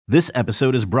This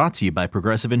episode is brought to you by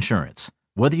Progressive Insurance.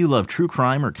 Whether you love true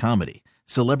crime or comedy,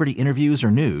 celebrity interviews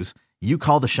or news, you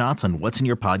call the shots on what's in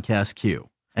your podcast queue.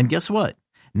 And guess what?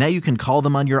 Now you can call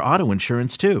them on your auto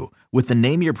insurance too with the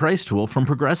Name Your Price tool from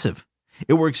Progressive.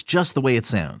 It works just the way it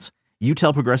sounds. You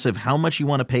tell Progressive how much you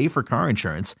want to pay for car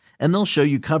insurance, and they'll show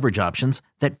you coverage options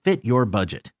that fit your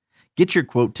budget. Get your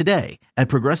quote today at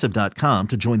Progressive.com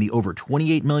to join the over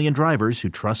 28 million drivers who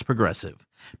trust Progressive.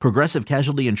 Progressive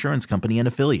Casualty Insurance Company and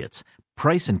Affiliates.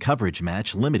 Price and coverage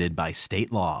match limited by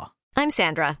state law. I'm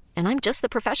Sandra, and I'm just the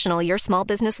professional your small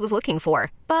business was looking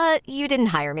for. But you didn't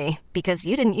hire me because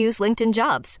you didn't use LinkedIn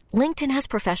Jobs. LinkedIn has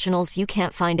professionals you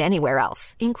can't find anywhere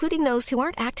else, including those who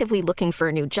aren't actively looking for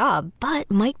a new job, but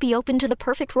might be open to the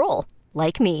perfect role,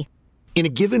 like me. In a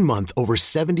given month, over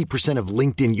 70% of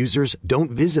LinkedIn users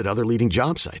don't visit other leading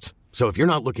job sites. So if you're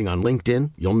not looking on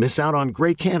LinkedIn, you'll miss out on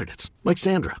great candidates like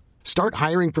Sandra. Start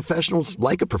hiring professionals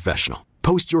like a professional.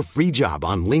 Post your free job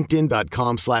on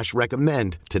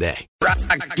linkedin.com/recommend today.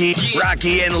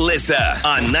 Rocky and Lissa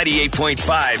on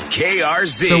 98.5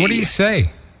 KRZ. So what do you say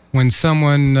when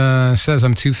someone says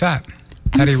I'm too fat?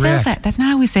 How do you react? Fat. That's not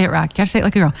how we say it, Rock. You gotta say it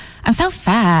like a girl. I'm so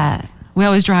fat. We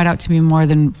always draw it out to be more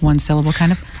than one syllable,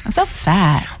 kind of. I'm so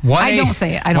fat. I don't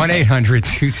say it.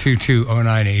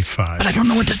 1-800-222-0985. But I don't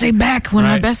know what to say back when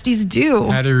my besties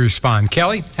do. How do you respond?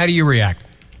 Kelly, how do you react?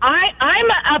 I'm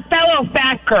a fellow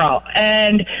fat girl,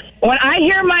 and when I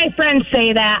hear my friends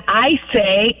say that, I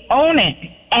say, own it.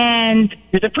 And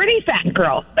you're a pretty fat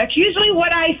girl. That's usually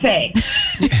what I say.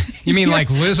 You mean like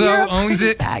Lizzo owns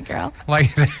it? Fat girl. Like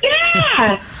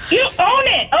Yeah, you own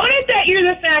it. Own it that you're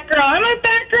the fat girl. I'm a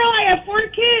fat girl. I have 4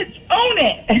 kids. Own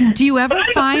it. Do you ever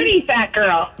I'm find a pretty fat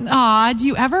girl? Do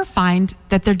you ever find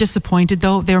that they're disappointed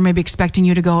though? They were maybe expecting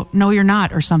you to go, no, you're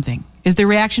not, or something. Is the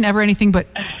reaction ever anything but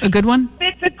a good one?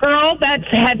 If it's a girl that's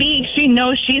heavy, she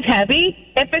knows she's heavy.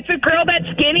 If it's a girl that's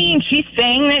skinny and she's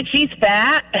saying that she's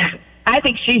fat, I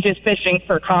think she's just fishing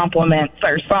for compliments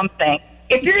or something.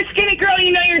 If you're a skinny girl,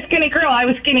 you know you're a skinny girl. I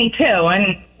was skinny too,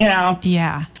 and you know.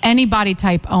 Yeah. Any body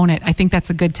type, own it. I think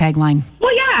that's a good tagline.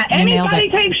 Well, yeah, any body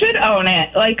type should own it.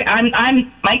 Like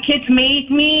my kids made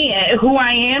me who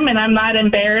I am, and I'm not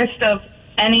embarrassed of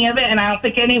any of it, and I don't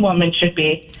think any woman should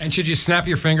be. And should you snap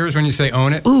your fingers when you say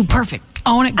own it? Ooh, perfect.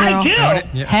 Own it, girl. I do. Own it.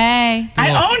 Yeah. Hey.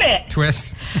 I own it.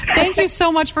 Twist. Thank you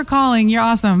so much for calling. You're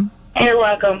awesome. You're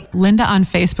welcome. Linda on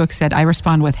Facebook said, I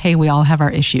respond with, hey, we all have our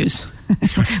issues,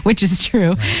 which is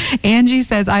true. Angie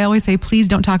says, I always say, please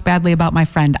don't talk badly about my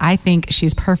friend. I think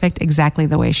she's perfect exactly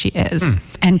the way she is.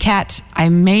 And Kat, I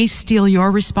may steal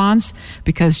your response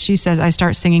because she says, I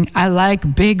start singing, I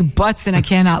like big butts and I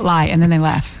cannot lie. And then they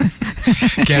laugh.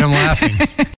 Get them laughing.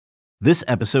 This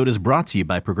episode is brought to you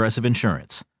by Progressive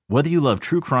Insurance. Whether you love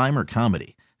true crime or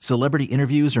comedy, celebrity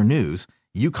interviews or news,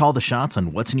 you call the shots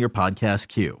on what's in your podcast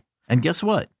queue. And guess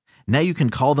what? Now you can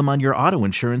call them on your auto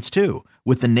insurance too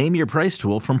with the Name Your Price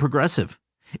tool from Progressive.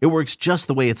 It works just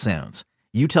the way it sounds.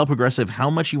 You tell Progressive how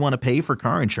much you want to pay for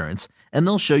car insurance, and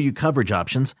they'll show you coverage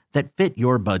options that fit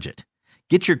your budget.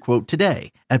 Get your quote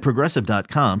today at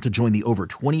Progressive.com to join the over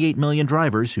 28 million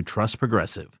drivers who trust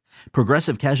Progressive.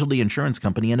 Progressive Casualty Insurance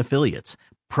Company and Affiliates.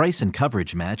 Price and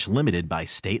coverage match limited by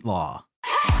state law.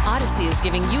 Odyssey is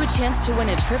giving you a chance to win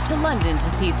a trip to London to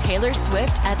see Taylor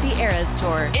Swift at the Eras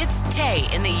Tour. It's Tay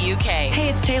in the UK. Hey,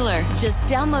 it's Taylor. Just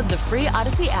download the free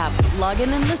Odyssey app, log in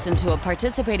and listen to a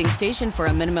participating station for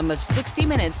a minimum of 60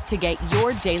 minutes to get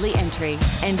your daily entry.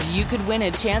 And you could win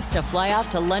a chance to fly off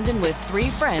to London with 3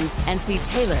 friends and see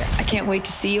Taylor. I can't wait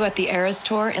to see you at the Eras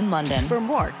Tour in London. For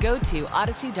more, go to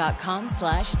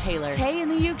odyssey.com/Taylor. Tay in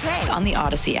the UK. It's on the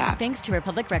Odyssey app. Thanks to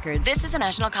Republic Records. This is a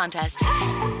national contest.